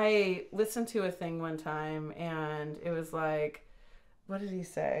 I listened to a thing one time and it was like, what did he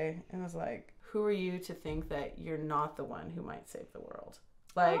say? It was like, who are you to think that you're not the one who might save the world?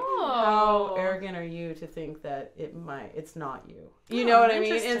 Like, how Oh. arrogant are you to think that it's not you? You know what I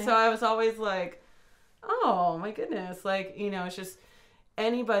mean? And interesting. so I was always like, oh my goodness. Like, it's just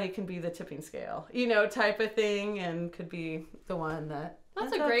anybody can be the tipping scale, type of thing, and could be the one that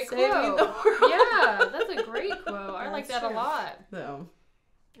That's ends a up great saving quote. the world. Yeah, that's a great quote. I like That's that a true. lot. So.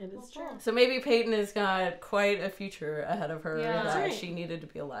 It is true. So maybe Peyton has got quite a future ahead of her Yeah. that Right. she needed to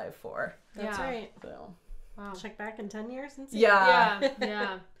be alive for. That's Yeah. right. So Wow. Check back in 10 years and see. yeah, Yeah,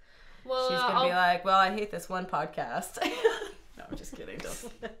 yeah. Well, she's gonna be like, "Well, I hate this one podcast." No, I'm just kidding.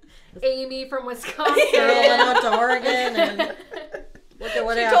 Amy from Wisconsin. Girl went out to Oregon and look at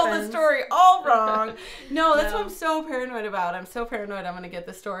what she happens. told the story all wrong. No, that's No. what I'm so paranoid about. I'm so paranoid I'm going to get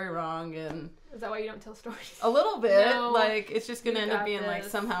the story wrong, and Is that why you don't tell stories? a little bit. No, like, it's just going to you end up got being, like,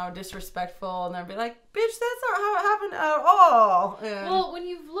 this. somehow disrespectful, and they'll be like, bitch, that's not how it happened at all. And Well, when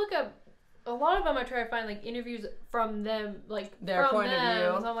you look up, a lot of them I try to find, like, interviews from them, like, Their from point of them.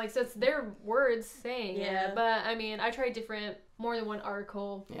 view. So I'm like, so it's their words saying Yeah. it. But, I mean, I tried more than one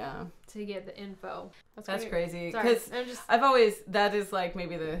article yeah, to get the info. that's crazy. Sorry, Because I'm just... I've always, that is, like,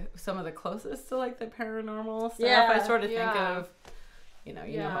 maybe some of the closest to, like, the paranormal stuff. Yeah, I sort of think yeah. of, you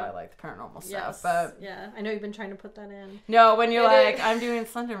know how I like the paranormal stuff. Yes. But Yeah, I know you've been trying to put that in. no, when you're It like, is. I'm doing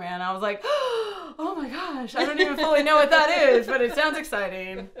Slender Man, I was like, oh my gosh, I don't even fully know what that is, but it sounds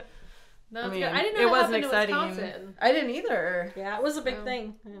exciting. No, I it's mean, good. I didn't know it it wasn't happened exciting. in Wisconsin. I didn't either. Yeah, it was a big Oh.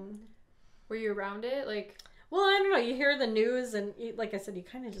 thing. And, Were you around it? Like, well, I don't know. You hear the news, and like I said, you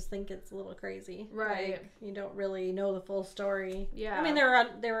kind of just think it's a little crazy. Right. Like, you don't really know the full story. yeah. I mean,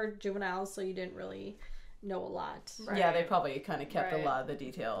 they were juveniles, so you didn't really know a lot. Right. Yeah, they probably kind of kept Right. a lot of the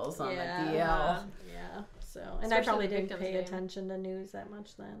details on Yeah. the DL. Yeah. So, and I Especially probably the didn't victim's pay name. attention to news that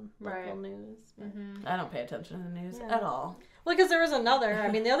much then. Right. Local news. But. Mm-hmm. I don't pay attention to the news Yeah. at all. Well, because there was another.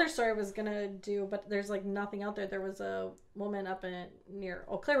 I mean, the other story I was gonna do, but there's like nothing out there. There was a woman up near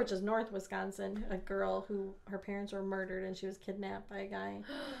Eau Claire, which is North Wisconsin, a girl who her parents were murdered and she was kidnapped by a guy,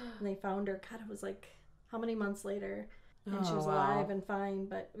 and they found her. God, it was like how many months later, and she Oh, was wow. alive and fine,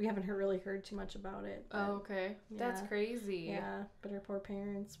 but we haven't really heard too much about it. But, Oh, okay. That's yeah. crazy. Yeah, but her poor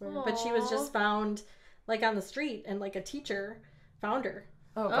parents were. But she was just found like on the street, and like a teacher found her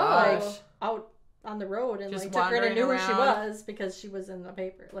Oh, Oh. gosh. out on the road and Just like took her and wandering knew who she around? was because she was in the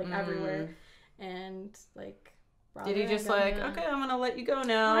paper like everywhere, and like brought Did he her just and got like, her. okay, I'm going to let you go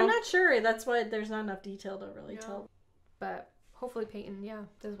now? I'm not sure. That's why there's not enough detail to really Yeah. tell. But hopefully Peyton,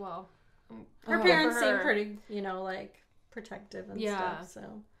 as well. Her Oh. parents For her. seem pretty, like protective and Yeah. stuff.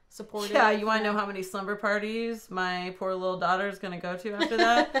 So Supportive. Yeah, you want to know how many slumber parties my poor little daughter is going to go to after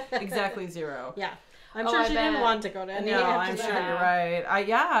that? Exactly 0. yeah, I'm Oh, sure I she didn't bet. want to go to any. No, after I'm that. sure you're right.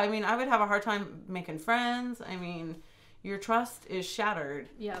 I mean, I would have a hard time making friends. I mean, your trust is shattered.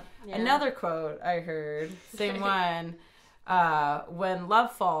 Yeah. Yeah. Another quote I heard, same one. When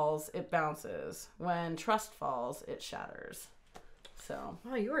love falls, it bounces. When trust falls, it shatters. So.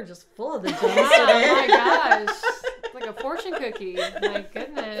 Oh, you were just full of the gems Wow, today. oh my gosh. It's like a fortune cookie. My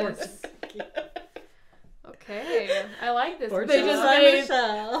goodness. Okay. I like this. Fortune They just by made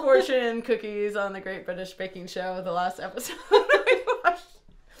Michelle. fortune cookies on the Great British Baking Show, the last episode we watched.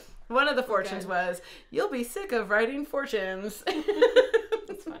 One of the fortunes was, you'll be sick of writing fortunes.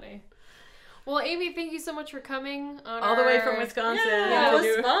 That's funny. Well, Amy, thank you so much for coming on All the way from Wisconsin. Yeah, to it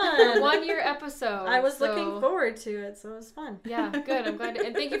was do- fun. 1 year episode. I was so- looking forward to it, so it was fun. Yeah, good. I'm glad.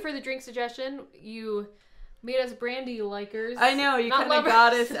 And thank you for the drink suggestion. You made us Brandy likers. I know, you Not kind of lovers.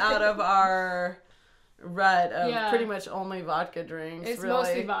 got us out of our rut of Yeah. pretty much only vodka drinks. It's really.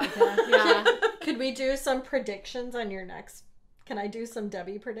 mostly vodka. Yeah. Could we do some predictions on your next? Can I do some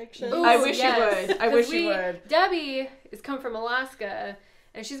Debbie predictions? Ooh, I wish you yes. would. I 'Cause wish you would. Debbie is come from Alaska,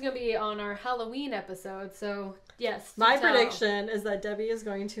 and she's gonna be on our Halloween episode. So yes, do My tell. prediction is that Debbie is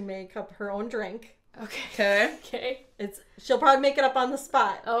going to make up her own drink. Okay. Okay. Okay. She'll probably make it up on the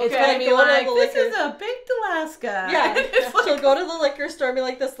spot. Okay. It's gonna be Go to like, the this liquor- is a baked Alaska. Yeah, It's like- she'll go to the liquor store and be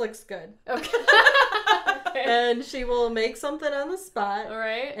like, "This looks good," Okay. Okay. and she will make something on the spot, All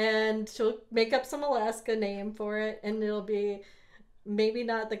right. and she'll make up some Alaska name for it, and it'll be maybe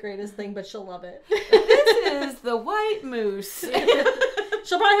not the greatest thing, but she'll love it. This is the white moose.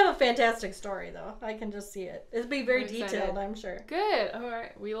 She'll probably have a fantastic story, though. I can just see it. It'll be very I'm excited. detailed, I'm sure. Good. All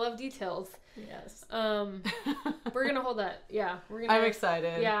right. We love details. Yes. We're gonna hold that. Yeah. We're gonna. I'm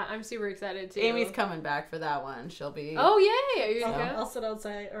excited. Yeah, I'm super excited too. Amy's coming back for that one. She'll be. Oh yay! Are you So gonna go? I'll sit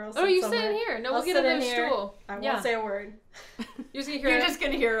outside, or I'll sit Oh, you somewhere. sit in here. No, I'll we'll get sit in in the here. stool. I won't Yeah. say a word. You're just gonna hear. You're just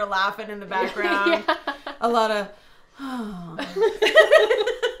gonna hear her laughing in the background. Yeah. A lot of.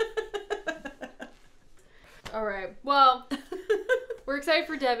 All right. Well, we're excited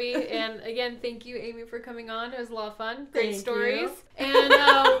for Debbie, and again, thank you, Amy, for coming on. It was a lot of fun. Great Thank stories. you.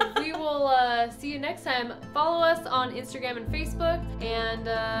 And we will see you next time. Follow us on Instagram and Facebook,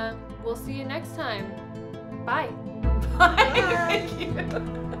 and we'll see you next time. Bye. Bye. Thank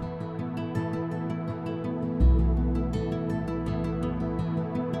you.